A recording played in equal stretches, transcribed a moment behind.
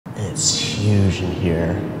It's huge in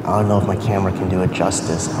here. I don't know if my camera can do it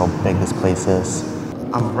justice, how big this place is.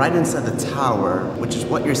 I'm right inside the tower, which is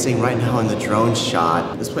what you're seeing right now in the drone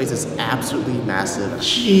shot. This place is absolutely massive.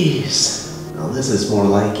 Jeez. Now this is more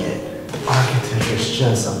like it. The architecture is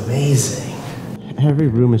just amazing. Every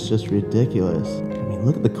room is just ridiculous. I mean,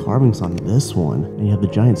 look at the carvings on this one. And you have the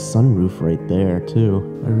giant sunroof right there,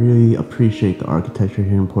 too. I really appreciate the architecture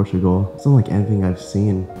here in Portugal. It's unlike anything I've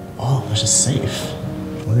seen. Oh, there's a safe.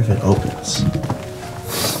 I wonder if it opens.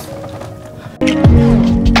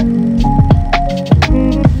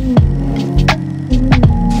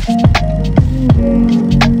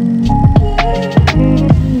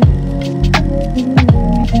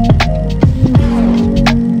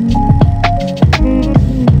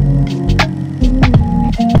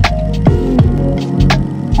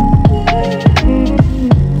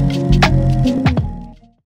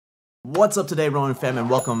 What's up today, Ronin fam, and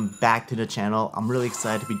welcome back to the channel. I'm really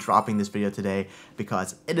excited to be dropping this video today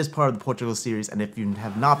because it is part of the Portugal series, and if you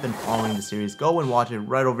have not been following the series, go and watch it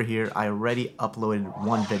right over here. I already uploaded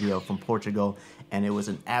one video from Portugal, and it was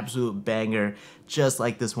an absolute banger, just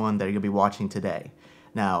like this one that you're gonna be watching today.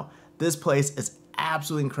 Now, this place is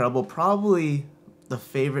absolutely incredible, probably the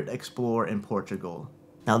favorite explorer in Portugal.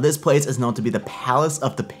 Now, this place is known to be the Palace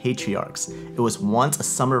of the Patriarchs. It was once a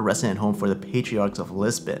summer resident home for the Patriarchs of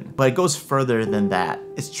Lisbon, but it goes further than that.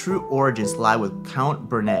 Its true origins lie with Count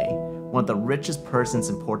Burnay, one of the richest persons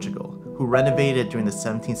in Portugal, who renovated during the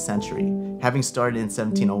 17th century, having started in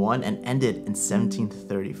 1701 and ended in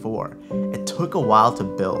 1734. It took a while to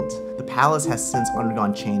build. The palace has since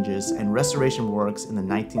undergone changes and restoration works in the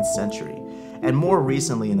 19th century, and more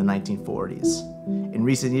recently in the 1940s. In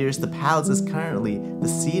recent years, the palace is currently the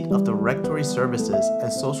seat of the rectory services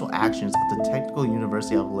and social actions of the Technical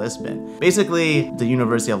University of Lisbon. Basically, the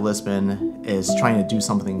University of Lisbon is trying to do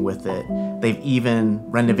something with it. They've even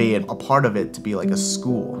renovated a part of it to be like a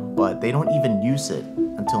school, but they don't even use it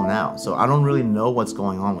until now. So I don't really know what's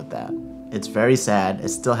going on with that. It's very sad. It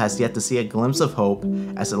still has yet to see a glimpse of hope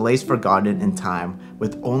as it lays forgotten in time,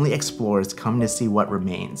 with only explorers coming to see what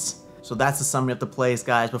remains. So that's the summary of the place,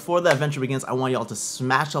 guys. Before the adventure begins, I want y'all to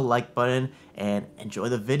smash the like button and enjoy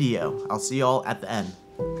the video. I'll see y'all at the end.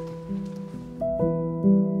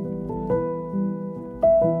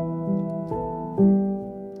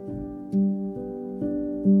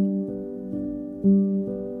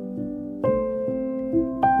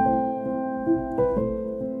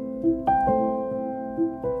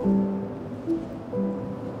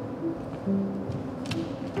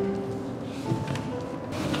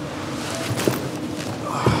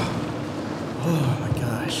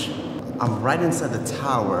 I'm right inside the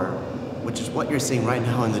tower, which is what you're seeing right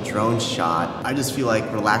now in the drone shot. I just feel like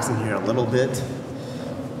relaxing here a little bit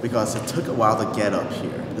because it took a while to get up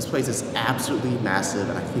here. This place is absolutely massive,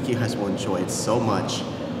 and I think you guys will enjoy it so much.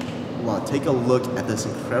 Well, take a look at this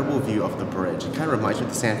incredible view of the bridge. It kind of reminds me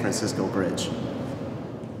of the San Francisco Bridge.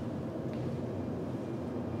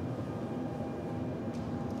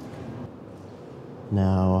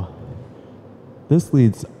 Now, this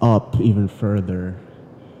leads up even further.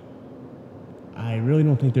 I really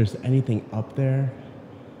don't think there's anything up there.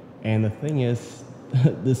 And the thing is,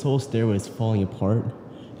 this whole stairway is falling apart.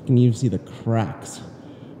 You can even see the cracks,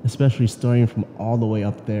 especially starting from all the way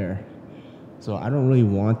up there. So I don't really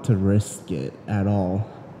want to risk it at all.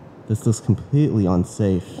 This looks completely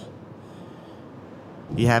unsafe.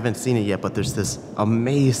 You haven't seen it yet, but there's this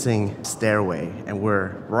amazing stairway, and we're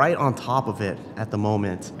right on top of it at the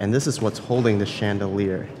moment. And this is what's holding the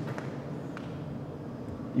chandelier.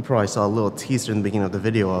 You probably saw a little teaser in the beginning of the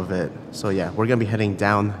video of it. So yeah, we're gonna be heading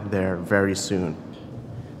down there very soon.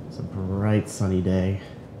 It's a bright sunny day.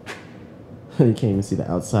 You can't even see the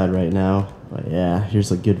outside right now. But yeah,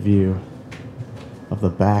 here's a good view of the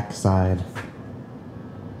back side.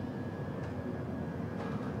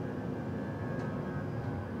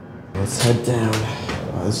 Let's head down.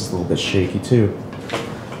 Wow, this is a little bit shaky too.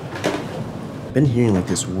 I've been hearing like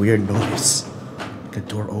this weird noise, like a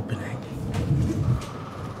door opening.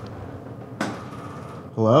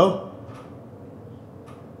 Hello?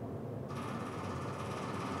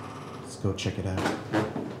 Let's go check it out.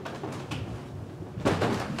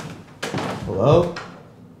 Hello?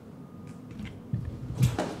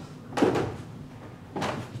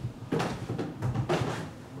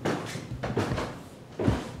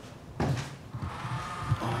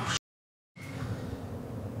 Oh,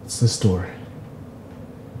 it's this door.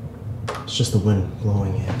 It's just the wind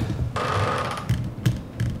blowing in.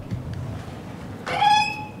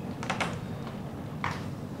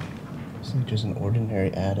 Just an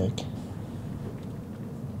ordinary attic.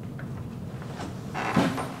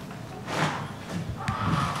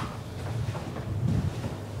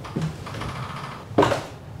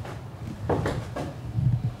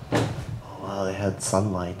 got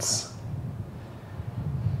sunlights.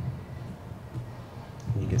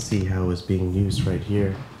 You can see how it was being used right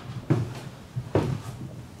here.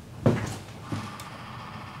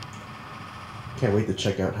 Can't wait to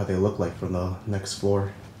check out how they look like from the next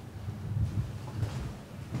floor.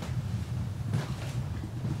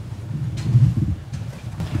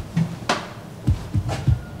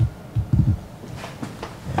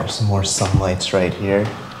 There's some more sunlights right here.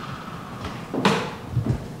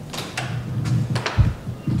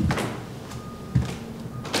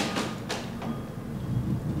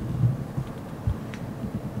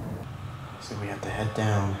 So we have to head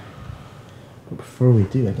down. But before we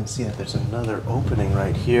do, I can see that there's another opening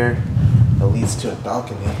right here that leads to a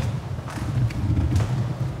balcony. I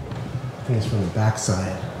think it's from the back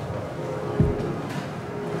side.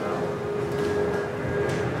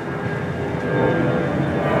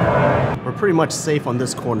 We're pretty much safe on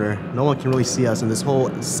this corner. No one can really see us, and this whole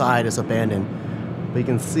side is abandoned. But you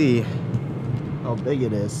can see how big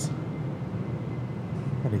it is.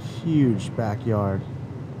 Got a huge backyard.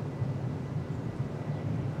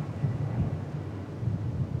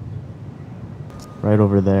 Right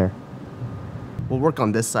over there. We'll work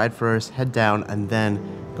on this side first, head down, and then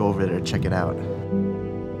go over there to check it out.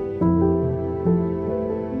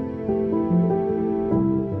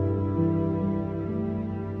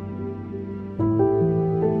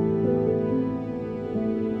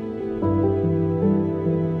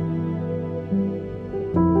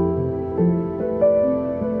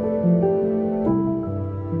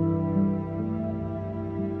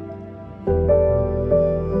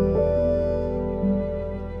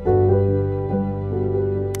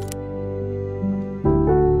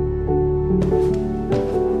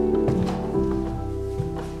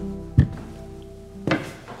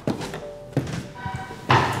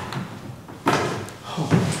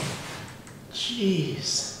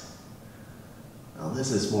 Jeez. Now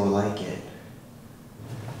this is more like it.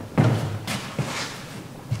 The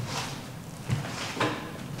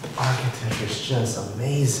architecture is just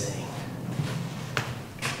amazing.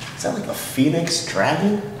 Is that like a phoenix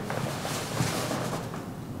dragon?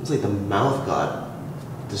 It's like the mouth got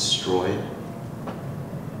destroyed.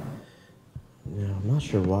 Now, I'm not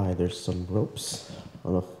sure why there's some ropes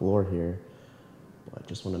on the floor here. I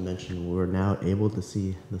just want to mention we're now able to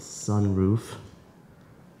see the sunroof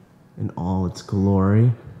in all its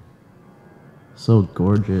glory. So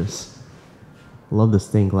gorgeous. Love the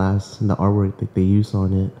stained glass and the artwork that they use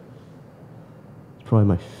on it. It's probably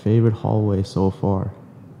my favorite hallway so far.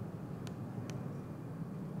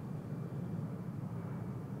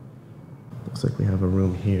 Looks like we have a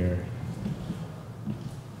room here.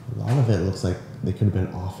 A lot of it looks like they could have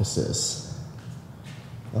been offices.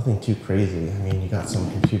 Nothing too crazy. I mean, you got some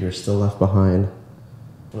computers still left behind.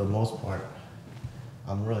 For the most part,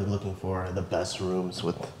 I'm really looking for the best rooms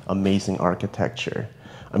with amazing architecture.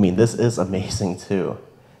 I mean, this is amazing too.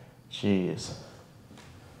 Jeez.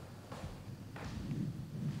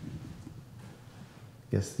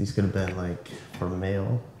 Guess these could have been like for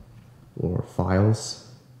mail or files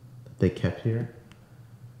that they kept here.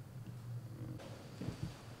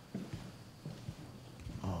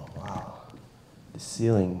 The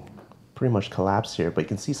ceiling pretty much collapsed here, but you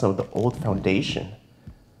can see some of the old foundation.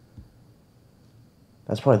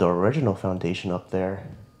 That's probably the original foundation up there.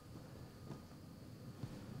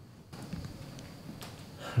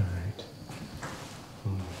 Alright.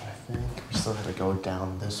 I think we still have to go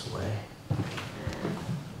down this way.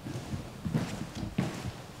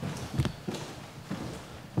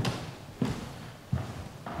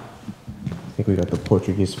 I think we got the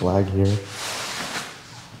Portuguese flag here.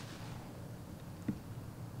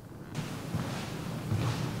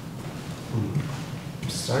 I'm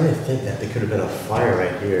starting to think that there could have been a fire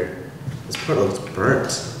right here. This part looks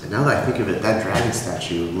burnt. And now that I think of it, that dragon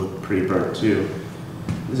statue looked pretty burnt too.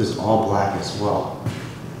 This is all black as well.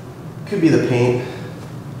 Could be the paint.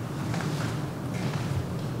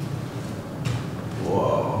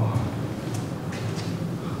 Whoa.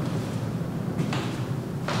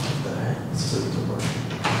 What the heck? This is a door.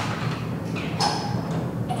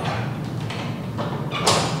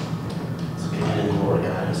 Let's get in more,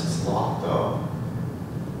 guys. It's locked though.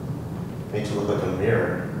 Makes it look like a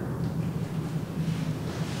mirror.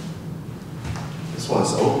 This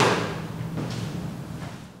one's open.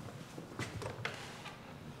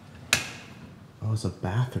 Oh, it's a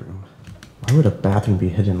bathroom. Why would a bathroom be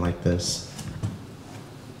hidden like this?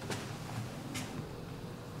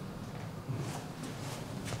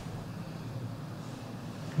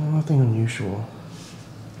 Nothing unusual.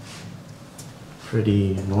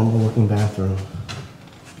 Pretty normal looking bathroom.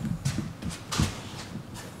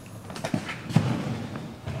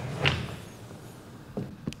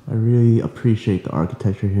 really appreciate the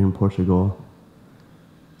architecture here in Portugal.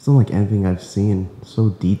 It's not like anything I've seen. So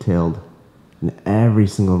detailed. And every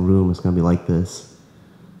single room is gonna be like this.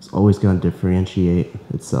 It's always gonna differentiate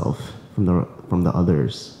itself from the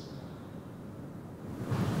others.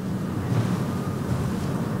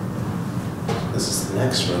 This is the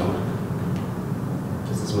next room.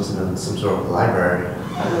 Because this must have been some sort of library.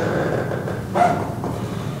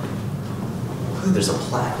 Look, there's a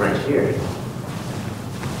plaque right here.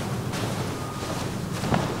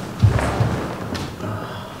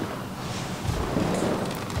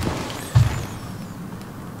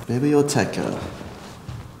 Biblioteca.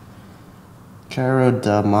 Caro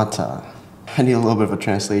da Mata. I need a little bit of a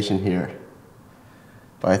translation here.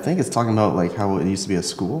 But I think it's talking about like how it used to be a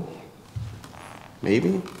school.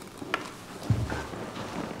 Maybe?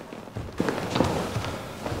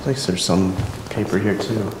 Looks like there's some paper here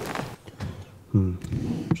too.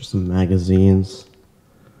 Just some magazines.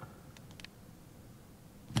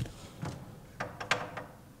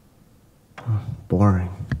 Boring.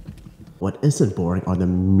 What isn't boring are the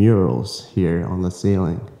murals here on the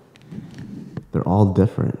ceiling. They're all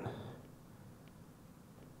different.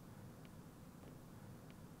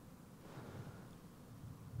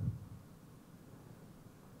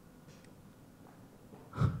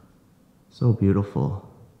 So beautiful.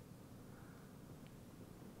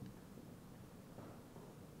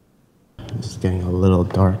 It's getting a little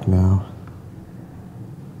dark now.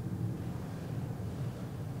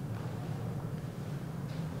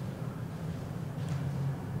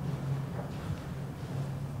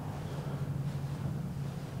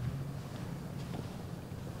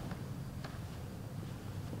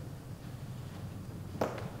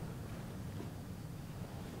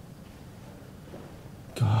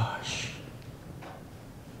 Gosh.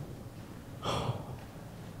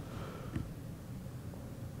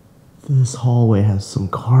 This hallway has some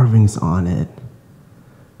carvings on it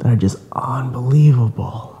that are just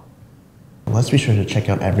unbelievable. Let's be sure to check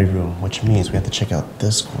out every room, which means we have to check out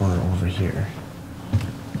this corner over here.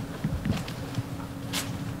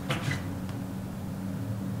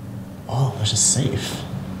 Oh, there's a safe.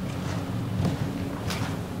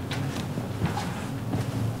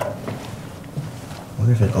 I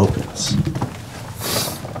wonder if it opens.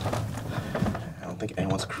 I don't think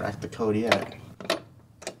anyone's cracked the code yet.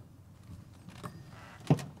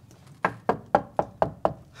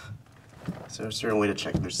 Is there a certain way to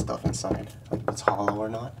check if there's stuff inside? Like if it's hollow or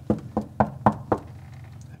not?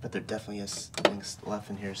 I bet there definitely is things left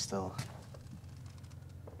in here still.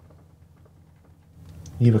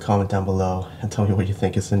 Leave a comment down below and tell me what you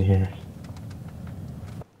think is in here.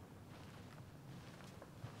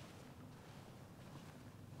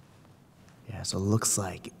 Yeah, so it looks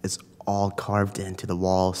like it's all carved into the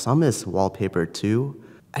wall. Some is wallpaper too.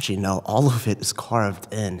 Actually, no, all of it is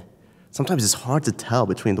carved in. Sometimes it's hard to tell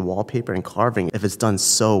between the wallpaper and carving if it's done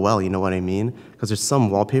so well, you know what I mean? Because there's some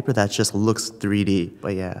wallpaper that just looks 3D.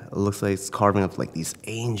 But yeah, it looks like it's carving of like these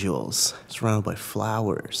angels surrounded by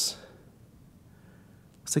flowers.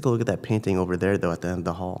 Let's take a look at that painting over there though at the end of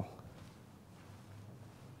the hall.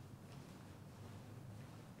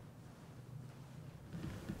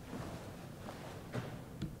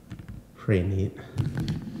 Pretty neat.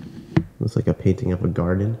 Looks like a painting of a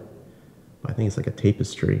garden. But I think it's like a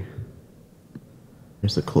tapestry.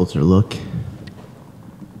 Here's a closer look.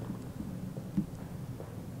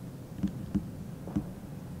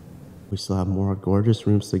 We still have more gorgeous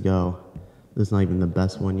rooms to go. This is not even the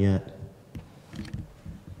best one yet.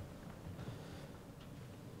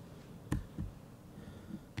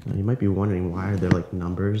 Now you might be wondering why are there like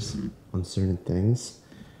numbers on certain things,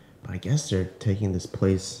 but I guess they're taking this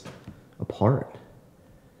place apart.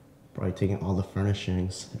 Probably taking all the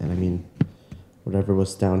furnishings, and I mean, whatever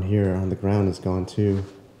was down here on the ground is gone too.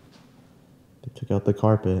 They took out the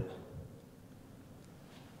carpet.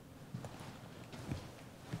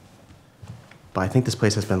 But I think this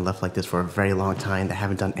place has been left like this for a very long time. They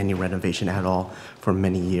haven't done any renovation at all for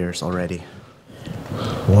many years already.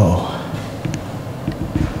 Whoa.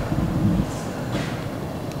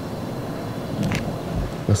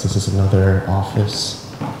 Guess this is another office.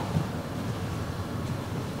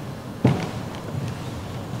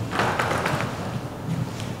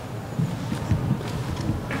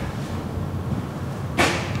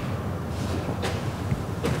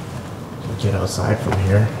 Get outside from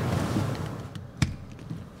here.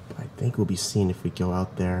 I think we'll be seen if we go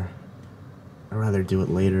out there. I'd rather do it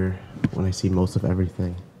later when I see most of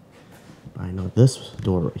everything. But I know this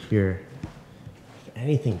door right here, if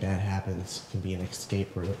anything bad happens, can be an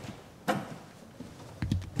escape route.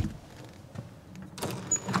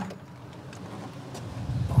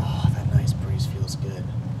 Oh, that nice breeze feels good.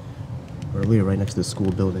 earlier right next to the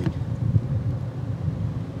school building.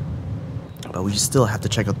 But we still have to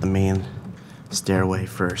check out the main stairway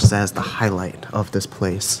first. That's the highlight of this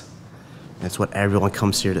place. And it's what everyone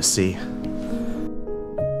comes here to see.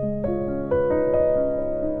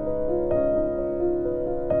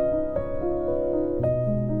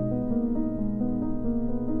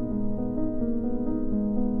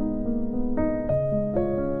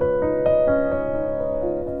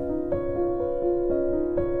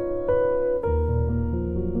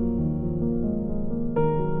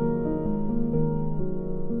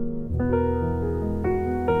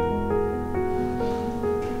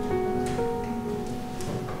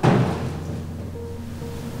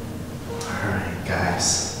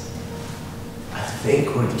 I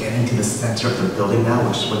think we're getting to the center of the building now,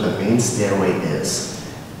 which is where the main stairway is.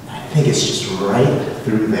 I think it's just right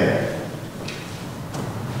through there.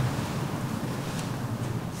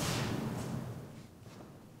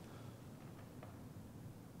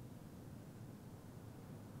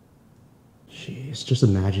 Jeez, just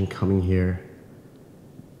imagine coming here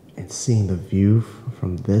and seeing the view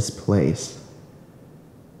from this place.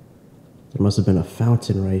 There must have been a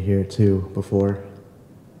fountain right here too before.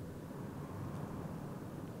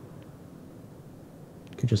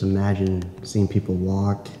 You could just imagine seeing people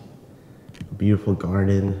walk, a beautiful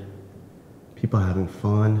garden, people having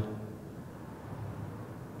fun,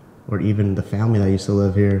 or even the family that used to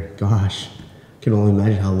live here. Gosh, I can only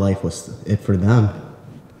imagine how life was it for them.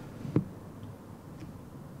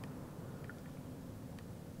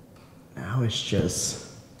 Now it's just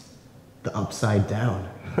the upside down.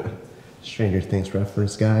 Stranger Things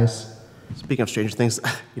reference, guys. Speaking of Stranger Things,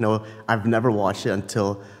 you know, I've never watched it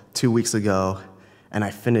until 2 weeks ago, and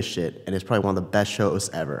I finished it, and it's probably one of the best shows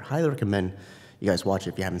ever. Highly recommend you guys watch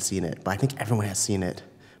it if you haven't seen it, but I think everyone has seen it.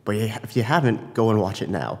 But if you haven't, go and watch it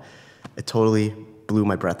now. It totally blew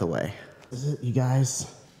my breath away. Is it, you guys?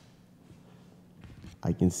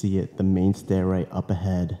 I can see it, the main stairway up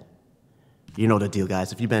ahead. You know the deal,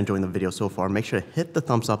 guys. If you've been enjoying the video so far, make sure to hit the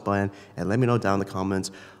thumbs up button and let me know down in the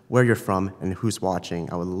comments where you're from and who's watching.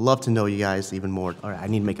 I would love to know you guys even more. All right, I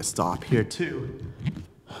need to make a stop here too.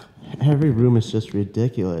 Every room is just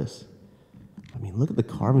ridiculous. I mean, look at the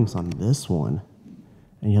carvings on this one.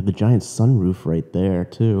 And you have the giant sunroof right there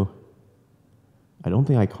too. I don't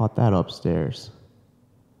think I caught that upstairs.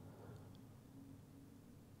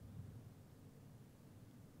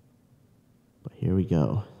 But here we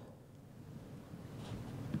go.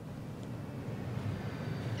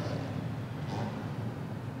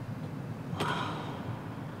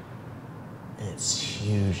 It's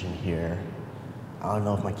huge in here. I don't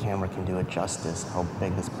know if my camera can do it justice, how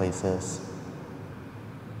big this place is.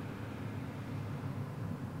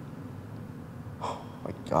 Oh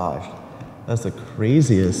my gosh, that's the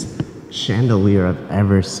craziest chandelier I've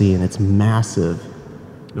ever seen. It's massive.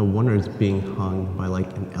 No wonder it's being hung by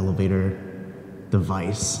like an elevator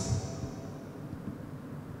device.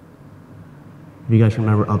 If you guys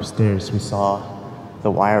remember upstairs, we saw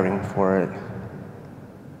the wiring for it.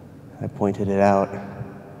 I pointed it out.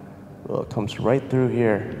 Well, it comes right through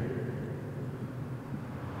here.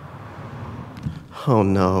 Oh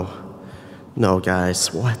no. No,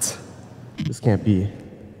 guys, what? This can't be.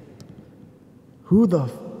 Who the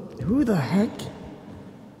heck? I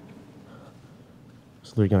was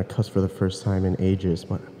literally gonna cuss for the first time in ages,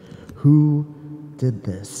 but who did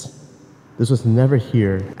this? This was never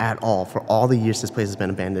here at all. For all the years this place has been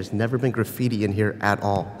abandoned, there's never been graffiti in here at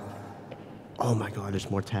all. Oh my God, there's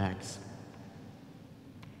more tags.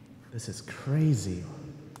 This is crazy.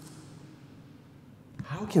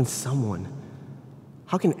 How can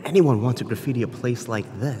anyone want to graffiti a place like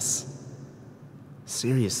this?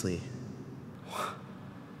 Seriously.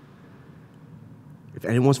 If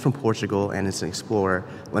anyone's from Portugal and is an explorer,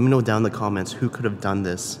 let me know down in the comments who could have done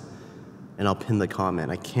this, and I'll pin the comment.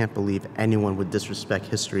 I can't believe anyone would disrespect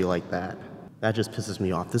history like that. That just pisses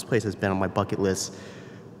me off. This place has been on my bucket list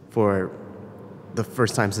for the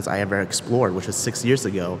first time since I ever explored, which was 6 years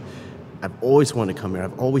ago. I've always wanted to come here.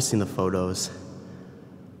 I've always seen the photos.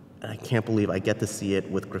 And I can't believe I get to see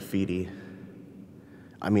it with graffiti.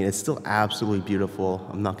 I mean, it's still absolutely beautiful.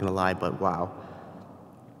 I'm not gonna lie, but wow.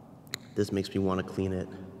 This makes me want to clean it.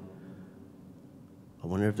 I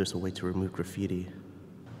wonder if there's a way to remove graffiti.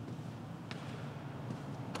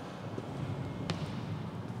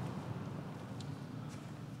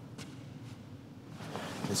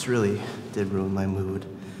 This really did ruin my mood.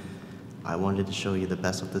 I wanted to show you the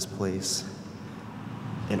best of this place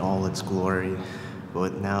in all its glory,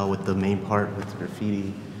 but now with the main part with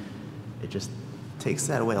graffiti, it just takes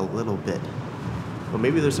that away a little bit. But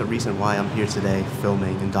maybe there's a reason why I'm here today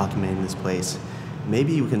filming and documenting this place,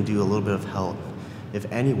 maybe we can do a little bit of help.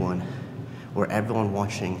 If anyone or everyone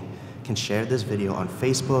watching can share this video on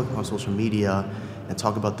Facebook, on social media, and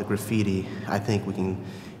talk about the graffiti, I think we can,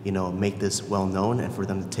 make this well known and for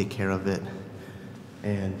them to take care of it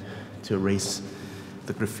and to erase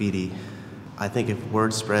the graffiti. I think if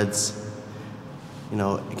word spreads,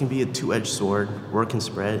 it can be a two-edged sword. Word can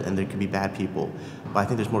spread and there can be bad people, but I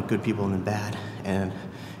think there's more good people than bad. And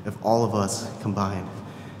if all of us combined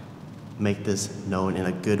make this known in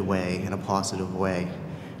a good way, in a positive way,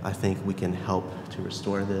 I think we can help to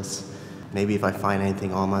restore this. Maybe if I find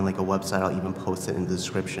anything online, like a website, I'll even post it in the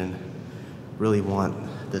description. Really want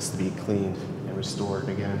this to be cleaned and restored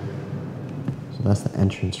again. So that's the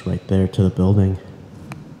entrance right there to the building.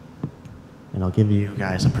 And I'll give you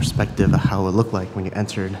guys a perspective of how it looked like when you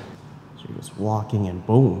entered. So you're just walking and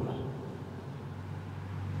boom.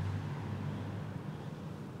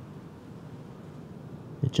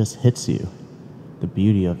 It just hits you, the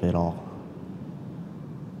beauty of it all.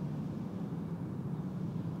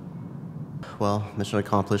 Well, mission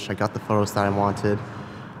accomplished. I got the photos that I wanted.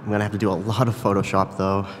 I'm gonna have to do a lot of Photoshop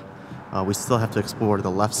though. We still have to explore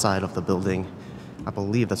the left side of the building. I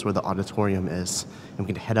believe that's where the auditorium is. And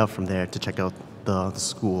we can head out from there to check out the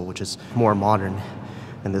school, which is more modern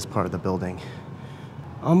than this part of the building.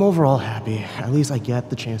 I'm overall happy. At least I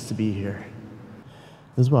get the chance to be here.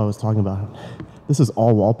 This is what I was talking about. This is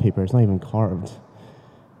all wallpaper. It's not even carved.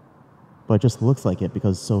 But it just looks like it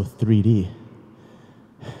because it's so 3D.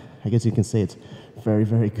 I guess you can say it's very,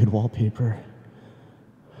 very good wallpaper.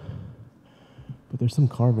 But there's some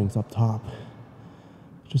carvings up top.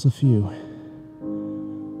 Just a few.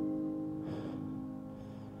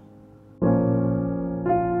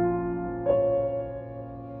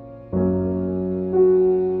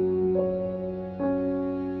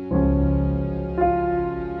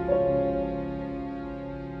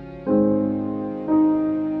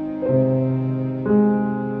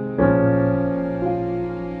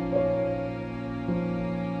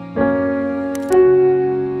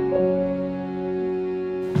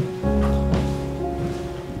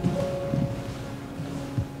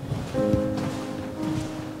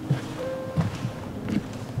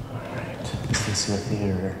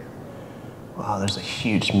 Theater. Wow, there's a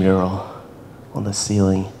huge mural on the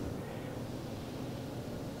ceiling.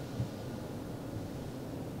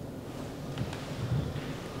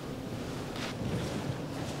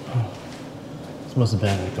 This must have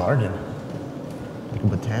been a garden, like a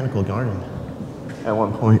botanical garden at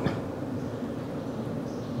one point.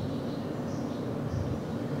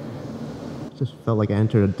 It just felt like I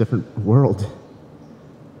entered a different world.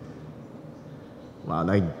 Wow,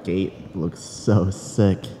 that gate looks so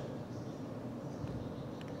sick.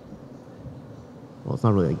 Well, it's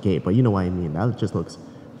not really a gate, but you know what I mean. That just looks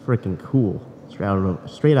freaking cool.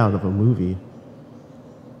 Straight out of a movie.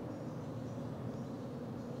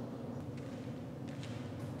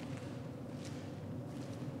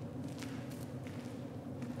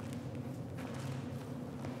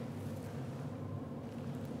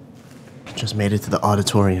 Just made it to the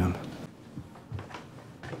auditorium.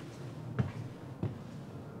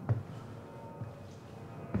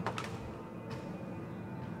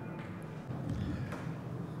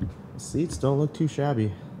 Seats don't look too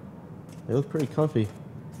shabby. They look pretty comfy.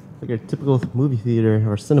 Like your typical movie theater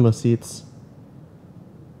or cinema seats.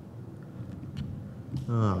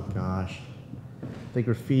 Oh gosh. They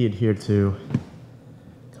graffitied here too.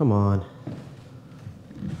 Come on.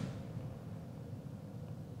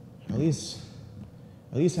 At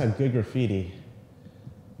least have good graffiti.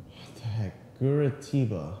 What the heck?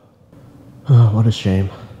 Guratiba. Oh, what a shame.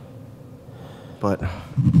 But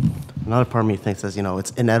another part of me thinks that,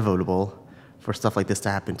 it's inevitable for stuff like this to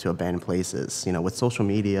happen to abandoned places. With social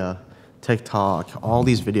media, TikTok, all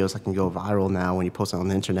these videos that can go viral now when you post it on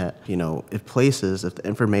the internet. If the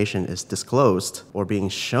information is disclosed or being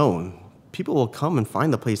shown, people will come and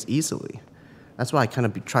find the place easily. That's why I kind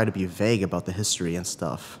of try to be vague about the history and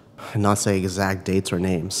stuff, and not say exact dates or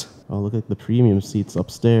names. Oh, look at the premium seats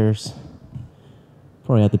upstairs.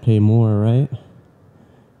 Probably have to pay more, right?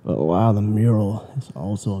 But wow, the mural is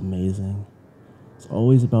also amazing. It's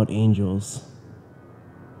always about angels.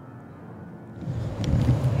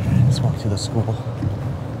 Let's walk to the school.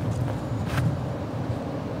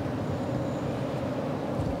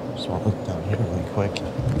 Just want to look down here really quick.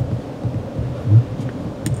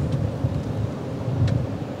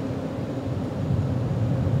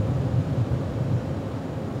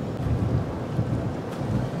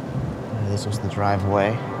 This was the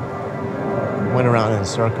driveway. Went around in a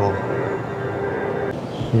circle.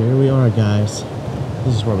 Here we are, guys.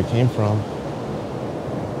 This is where we came from.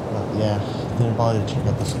 But yeah, didn't bother to check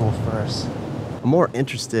out the school first. I'm more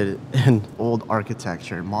interested in old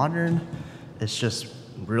architecture. Modern, it's just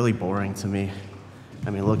really boring to me. I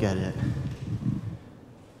mean, look at it.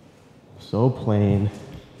 So plain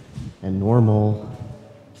and normal.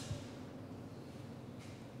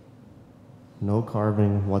 No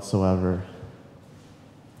carving whatsoever.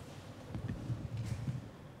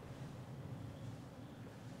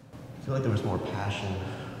 I feel like there was more passion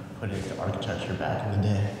put into architecture back in the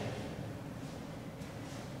day.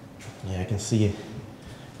 Yeah, I can see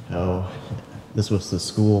how this was the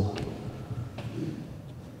school.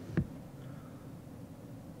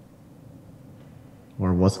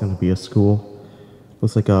 Or what's going to be a school.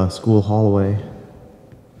 Looks like a school hallway.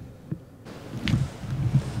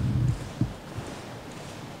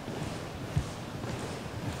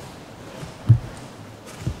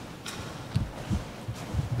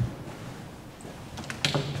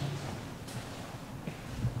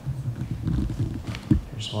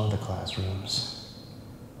 Here's one of the classrooms.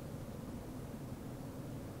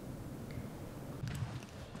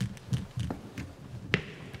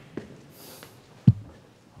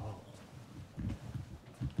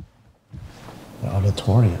 The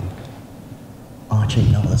auditorium. Oh,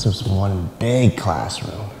 actually, no, this was one big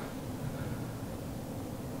classroom.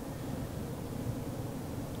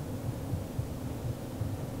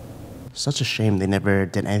 Such a shame they never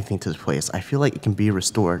did anything to this place. I feel like it can be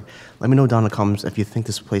restored. Let me know down in the comments if you think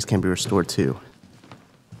this place can be restored too.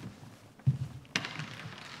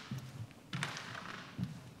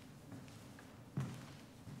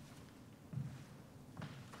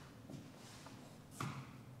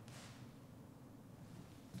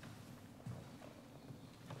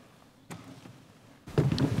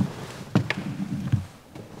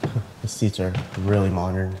 The seats are really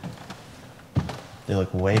modern. They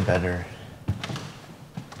look way better.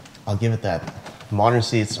 I'll give it that. Modern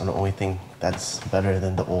seats are the only thing that's better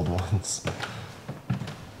than the old ones. Oh,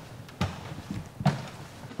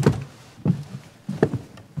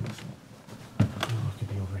 it could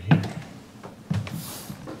be over here.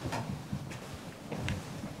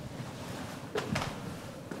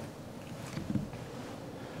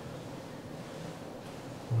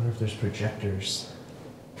 I wonder if there's projectors.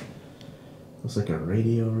 Looks like a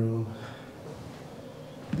radio room.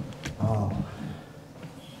 Oh,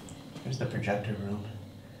 here's the projector room.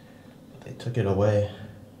 They took it away.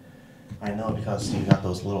 I know, because you got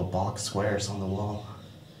those little box squares on the wall.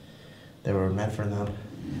 They were meant for them.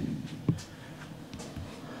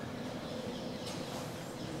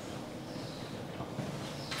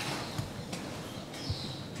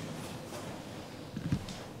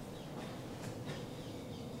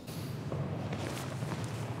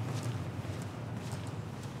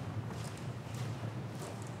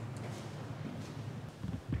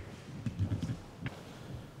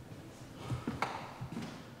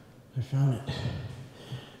 I found it.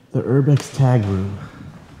 The Urbex tag room.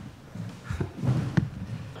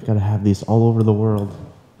 I gotta have these all over the world.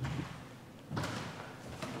 I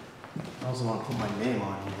also want to put my name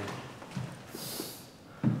on here.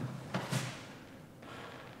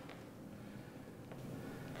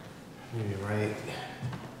 Maybe right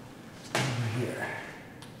over here.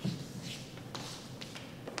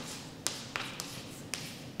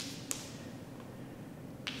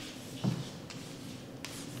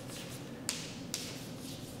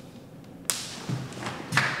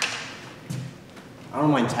 I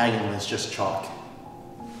don't mind tagging when it's just chalk.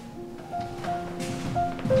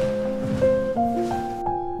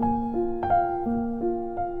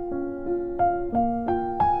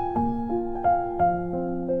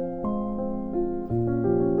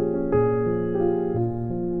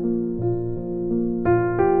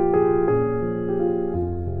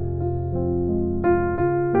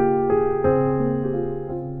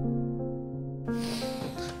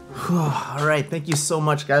 Alright, thank you so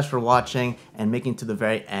much guys for watching and making it to the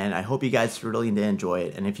very end. I hope you guys really did enjoy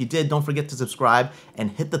it. And if you did, don't forget to subscribe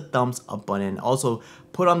and hit the thumbs up button. Also,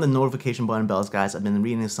 put on the notification button bells, guys. I've been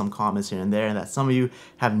reading some comments here and there that some of you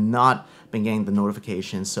have not been getting the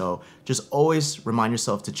notifications. So just always remind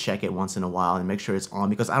yourself to check it once in a while and make sure it's on,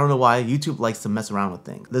 because I don't know why YouTube likes to mess around with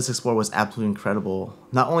things. This explore was absolutely incredible.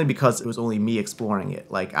 Not only because it was only me exploring it,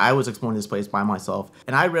 like I was exploring this place by myself,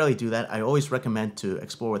 and I rarely do that. I always recommend to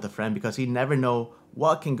explore with a friend because you never know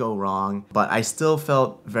what can go wrong. But I still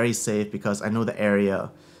felt very safe because I know the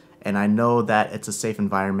area and I know that it's a safe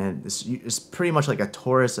environment. It's pretty much like a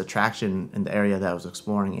tourist attraction in the area that I was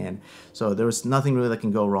exploring in. So there was nothing really that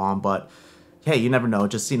can go wrong, but hey, you never know.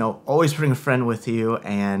 Just, always bring a friend with you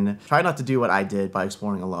and try not to do what I did by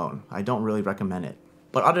exploring alone. I don't really recommend it.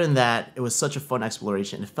 But other than that, it was such a fun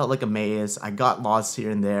exploration. It felt like a maze. I got lost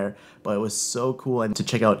here and there, but it was so cool and to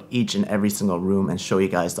check out each and every single room and show you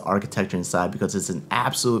guys the architecture inside because it's an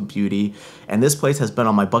absolute beauty. And this place has been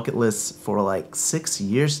on my bucket list for like 6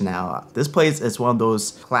 years now. This place is one of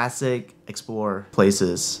those classic explore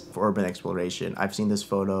places for urban exploration. I've seen this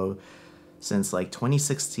photo since like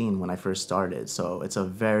 2016 when I first started, so it's a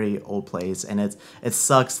very old place, and it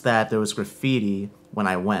sucks that there was graffiti when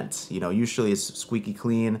I went. You know, usually it's squeaky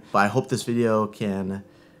clean, but I hope this video can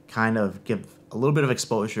kind of give a little bit of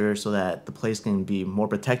exposure so that the place can be more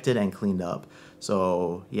protected and cleaned up.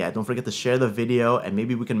 So yeah, don't forget to share the video and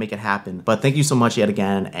maybe we can make it happen. But thank you so much yet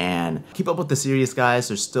again, and keep up with the series, guys.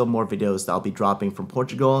 There's still more videos that I'll be dropping from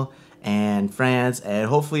Portugal and France and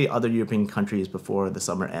hopefully other European countries before the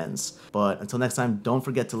summer ends. But until next time, don't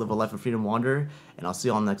forget to live a life of freedom, wander, and I'll see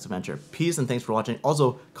you on the next adventure. Peace and thanks for watching.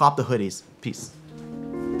 Also, cop the hoodies. Peace.